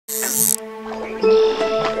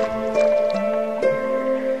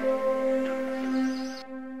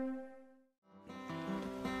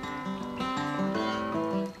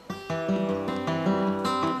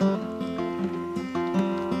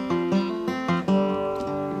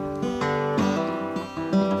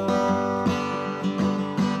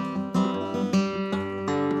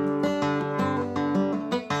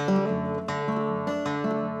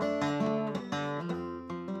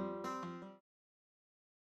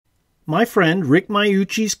My friend Rick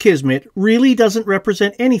Maiucci's Kismet really doesn't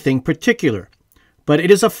represent anything particular, but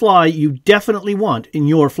it is a fly you definitely want in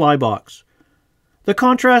your fly box. The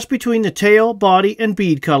contrast between the tail, body, and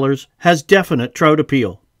bead colors has definite trout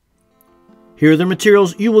appeal. Here are the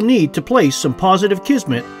materials you will need to place some positive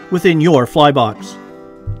Kismet within your fly box.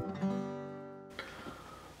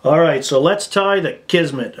 Alright, so let's tie the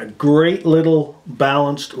Kismet, a great little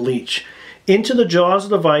balanced leech. Into the jaws of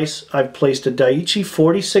the vise, I've placed a Daiichi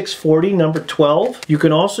 4640 number 12. You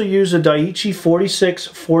can also use a Daiichi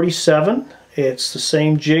 4647. It's the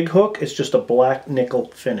same jig hook, it's just a black nickel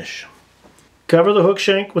finish. Cover the hook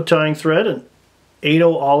shank with tying thread, and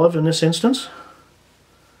 8/0 olive in this instance.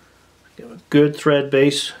 Give a good thread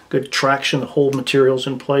base, good traction to hold materials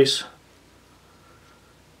in place.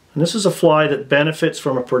 And this is a fly that benefits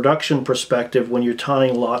from a production perspective when you're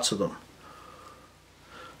tying lots of them.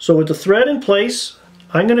 So with the thread in place,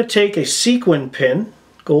 I'm going to take a sequin pin,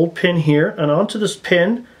 gold pin here, and onto this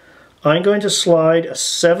pin I'm going to slide a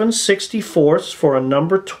 7/64 for a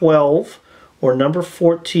number 12 or number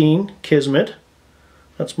 14 Kismet.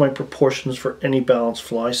 That's my proportions for any balanced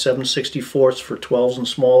fly, 7/64 for 12s and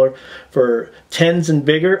smaller. For 10s and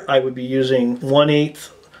bigger, I would be using 1/8,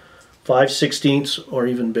 5/16, or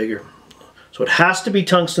even bigger. So it has to be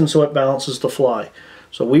tungsten so it balances the fly.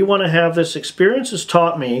 So we want to have this. Experience has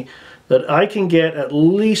taught me that I can get at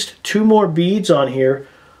least 2 more beads on here.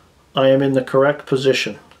 I am in the correct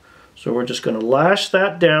position. So we're just going to lash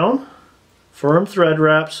that down, firm thread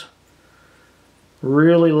wraps,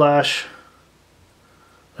 really lash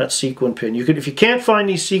that sequin pin. You could, if you can't find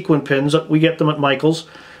these sequin pins, we get them at Michael's.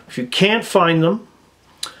 If you can't find them,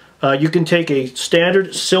 you can take a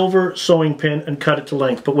standard silver sewing pin and cut it to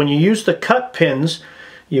length. But when you use the cut pins,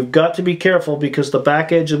 you've got to be careful because the back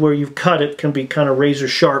edge of where you've cut it can be kind of razor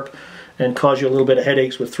sharp and cause you a little bit of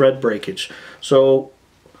headaches with thread breakage. So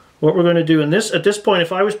what we're going to do at this point,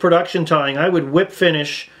 if I was production tying, I would whip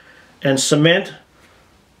finish and cement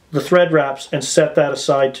the thread wraps and set that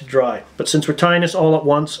aside to dry. But since we're tying this all at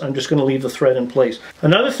once, I'm just going to leave the thread in place.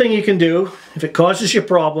 Another thing you can do, if it causes you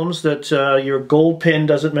problems that your gold pin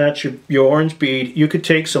doesn't match your orange bead, you could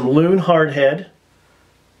take some Loon Hardhead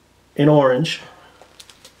in orange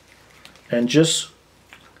and just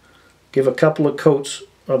give a couple of coats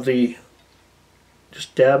of the,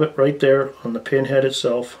 just dab it right there on the pin head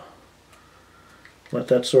itself. Let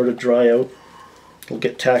that sort of dry out. It'll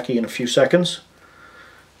get tacky in a few seconds.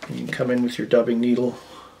 And you can come in with your dubbing needle.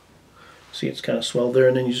 See, it's kind of swelled there,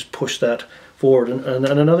 and then you just push that forward. And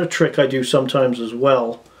another trick I do sometimes as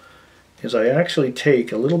well is I actually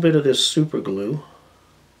take a little bit of this super glue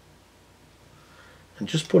and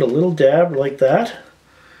just put a little dab like that,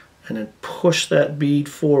 and then push that bead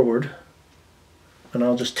forward, and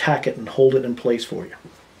I'll just tack it and hold it in place for you.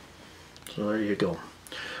 So there you go.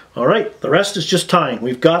 Alright, the rest is just tying.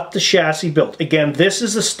 We've got the chassis built. Again, this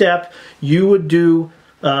is a step you would do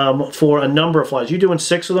for a number of flies. You're doing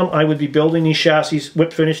 6 of them, I would be building these chassis,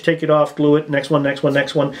 whip finish, take it off, glue it, next one, next one,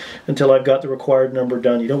 next one, until I've got the required number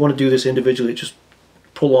done. You don't want to do this individually, it just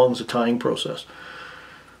prolongs the tying process.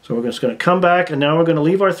 So we're just going to come back, and now we're going to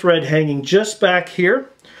leave our thread hanging just back here.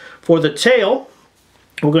 For the tail,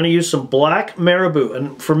 we're going to use some black marabou.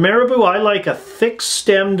 And for marabou, I like a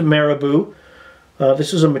thick-stemmed marabou.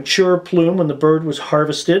 This is a mature plume when the bird was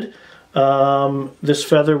harvested. This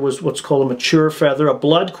feather was what's called a mature feather. A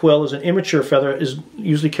blood quill is an immature feather, is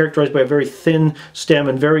usually characterized by a very thin stem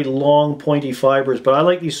and very long pointy fibers. But I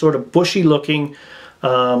like these sort of bushy looking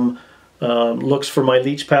looks for my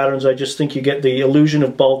leech patterns. I just think you get the illusion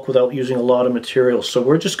of bulk without using a lot of material. So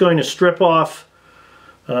we're just going to strip off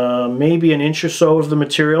maybe an inch or so of the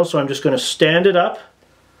material. So I'm just going to stand it up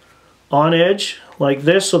on edge like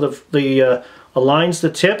this so the aligns the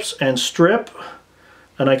tips and strip.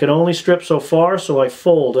 And I can only strip so far, so I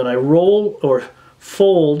fold and I roll or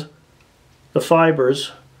fold the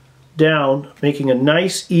fibers down, making a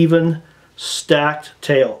nice even stacked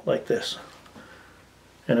tail like this.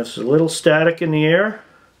 And if there's a little static in the air,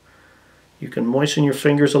 you can moisten your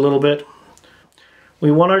fingers a little bit.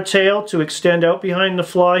 We want our tail to extend out behind the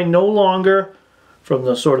fly no longer from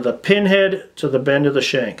the sort of the pinhead to the bend of the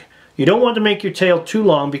shank. You don't want to make your tail too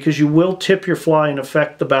long because you will tip your fly and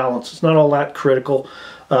affect the balance. It's not all that critical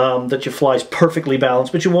that your fly is perfectly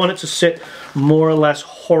balanced, but you want it to sit more or less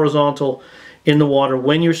horizontal in the water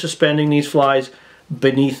when you're suspending these flies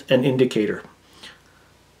beneath an indicator.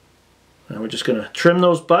 And we're just going to trim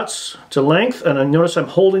those butts to length, and I notice I'm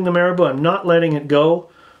holding the marabou. I'm not letting it go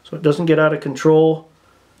so it doesn't get out of control,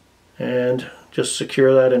 and just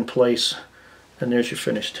secure that in place, and there's your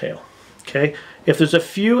finished tail. Okay, if there's a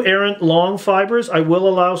few errant long fibers, I will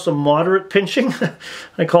allow some moderate pinching,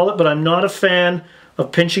 I call it, but I'm not a fan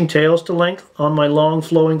of pinching tails to length on my long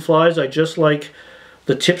flowing flies. I just like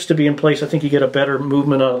the tips to be in place. I think you get a better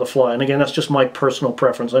movement out of the fly, and again, that's just my personal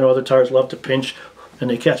preference. I know other tyers love to pinch,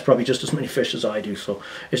 and they catch probably just as many fish as I do, so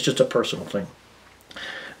it's just a personal thing.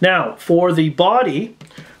 Now, for the body,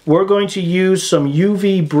 we're going to use some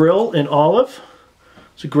UV Brill in olive.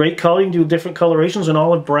 It's a great color. You can do different colorations. An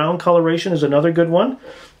olive brown coloration is another good one.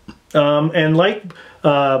 And like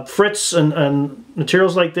Fritz and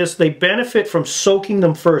materials like this, they benefit from soaking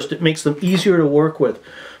them first. It makes them easier to work with.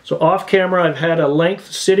 So off camera, I've had a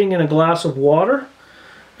length sitting in a glass of water,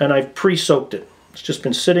 and I've pre-soaked it. It's just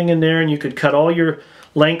been sitting in there, and you could cut all your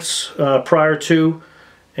lengths prior to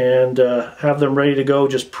and have them ready to go,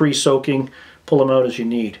 just pre-soaking, pull them out as you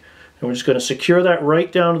need. And we're just going to secure that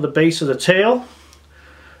right down to the base of the tail,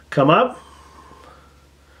 come up,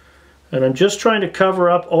 and I'm just trying to cover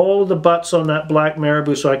up all of the butts on that black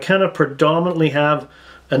marabou, so I kind of predominantly have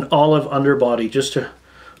an olive underbody just to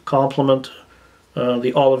complement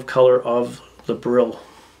the olive color of the brill.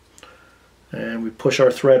 And we push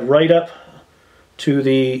our thread right up to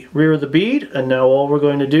the rear of the bead, and now all we're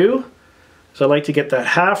going to do is I like to get that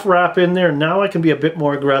half wrap in there. Now I can be a bit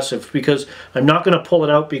more aggressive because I'm not going to pull it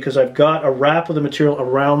out because I've got a wrap of the material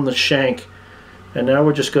around the shank. And now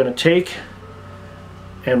we're just going to take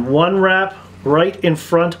and one wrap right in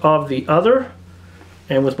front of the other,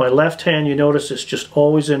 and with my left hand, you notice it's just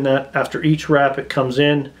always in that, after each wrap it comes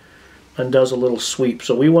in and does a little sweep.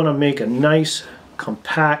 So we want to make a nice,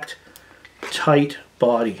 compact, tight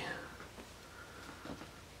body.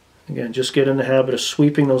 Again, just get in the habit of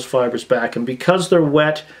sweeping those fibers back, and because they're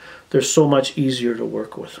wet, they're so much easier to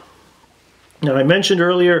work with. Now, I mentioned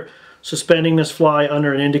earlier suspending this fly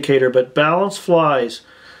under an indicator, but balanced flies,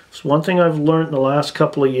 it's one thing I've learned in the last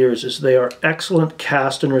couple of years, is they are excellent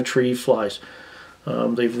cast and retrieve flies.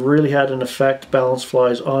 They've really had an effect, balanced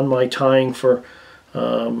flies, on my tying for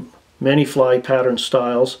many fly pattern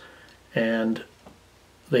styles, and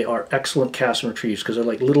they are excellent cast and retrieves because they're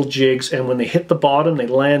like little jigs, and when they hit the bottom, they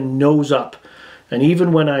land nose up. And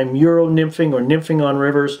even when I'm Euro nymphing or nymphing on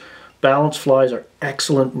rivers, balanced flies are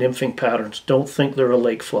excellent nymphing patterns. Don't think they're a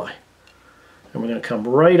lake fly. And we're going to come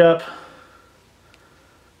right up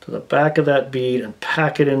to the back of that bead and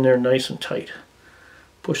pack it in there nice and tight.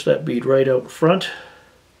 Push that bead right out in front.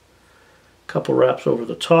 Couple wraps over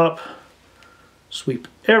the top. Sweep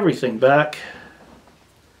everything back.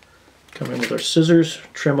 Come in with our scissors,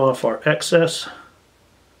 trim off our excess.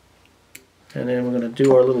 And then we're going to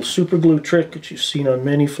do our little super glue trick that you've seen on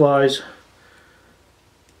many flies.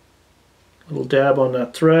 Little dab on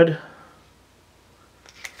that thread.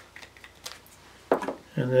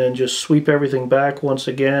 And then just sweep everything back once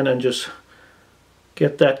again and just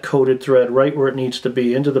get that coated thread right where it needs to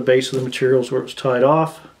be, into the base of the materials where it was tied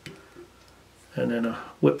off. And then a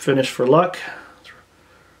whip finish for luck.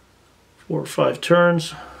 4 or 5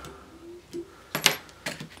 turns.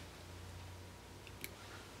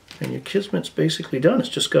 And your Kismet's basically done. It's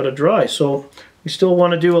just got to dry. So we still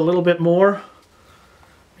want to do a little bit more.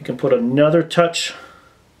 We can put another touch.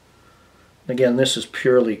 Again, this is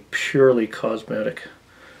purely cosmetic.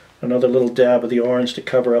 Another little dab of the orange to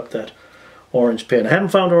cover up that orange pin. I haven't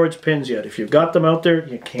found orange pins yet. If you've got them out there,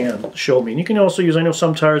 you can show me. And you can also use, I know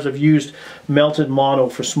some tyers have used melted mono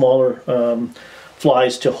for smaller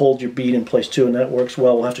flies to hold your bead in place too, and that works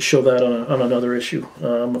well. We'll have to show that on another issue.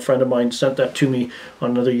 A friend of mine sent that to me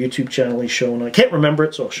on another YouTube channel he's shown. I can't remember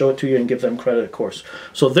it, so I'll show it to you and give them credit, of course.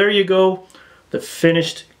 So there you go, the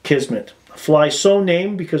finished Kismet. A fly so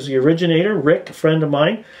named because the originator, Rick, a friend of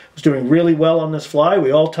mine, was doing really well on this fly.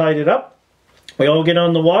 We all tied it up. We all get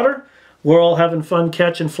on the water. We're all having fun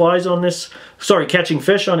catching flies on this, catching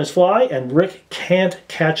fish on his fly, and Rick can't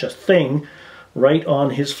catch a thing right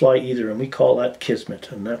on his fly either, and we call that Kismet,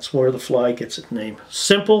 and that's where the fly gets its name.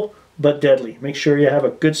 Simple but deadly. Make sure you have a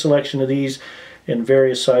good selection of these in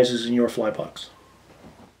various sizes in your fly box.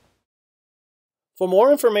 For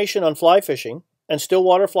more information on fly fishing, and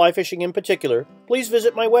stillwater fly fishing in particular, please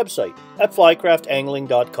visit my website at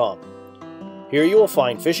flycraftangling.com. Here you will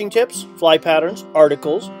find fishing tips, fly patterns,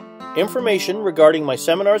 articles, information regarding my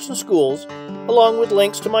seminars and schools, along with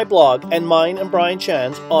links to my blog and mine and Brian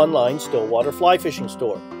Chan's online Stillwater Fly Fishing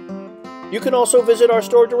store. You can also visit our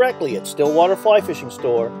store directly at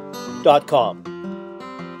stillwaterflyfishingstore.com.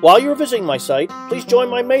 While you're visiting my site, please join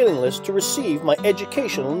my mailing list to receive my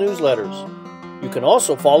educational newsletters. You can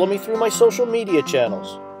also follow me through my social media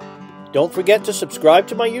channels. Don't forget to subscribe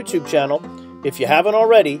to my YouTube channel if you haven't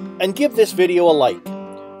already, and give this video a like.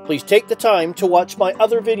 Please take the time to watch my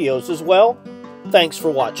other videos as well. Thanks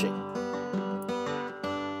for watching.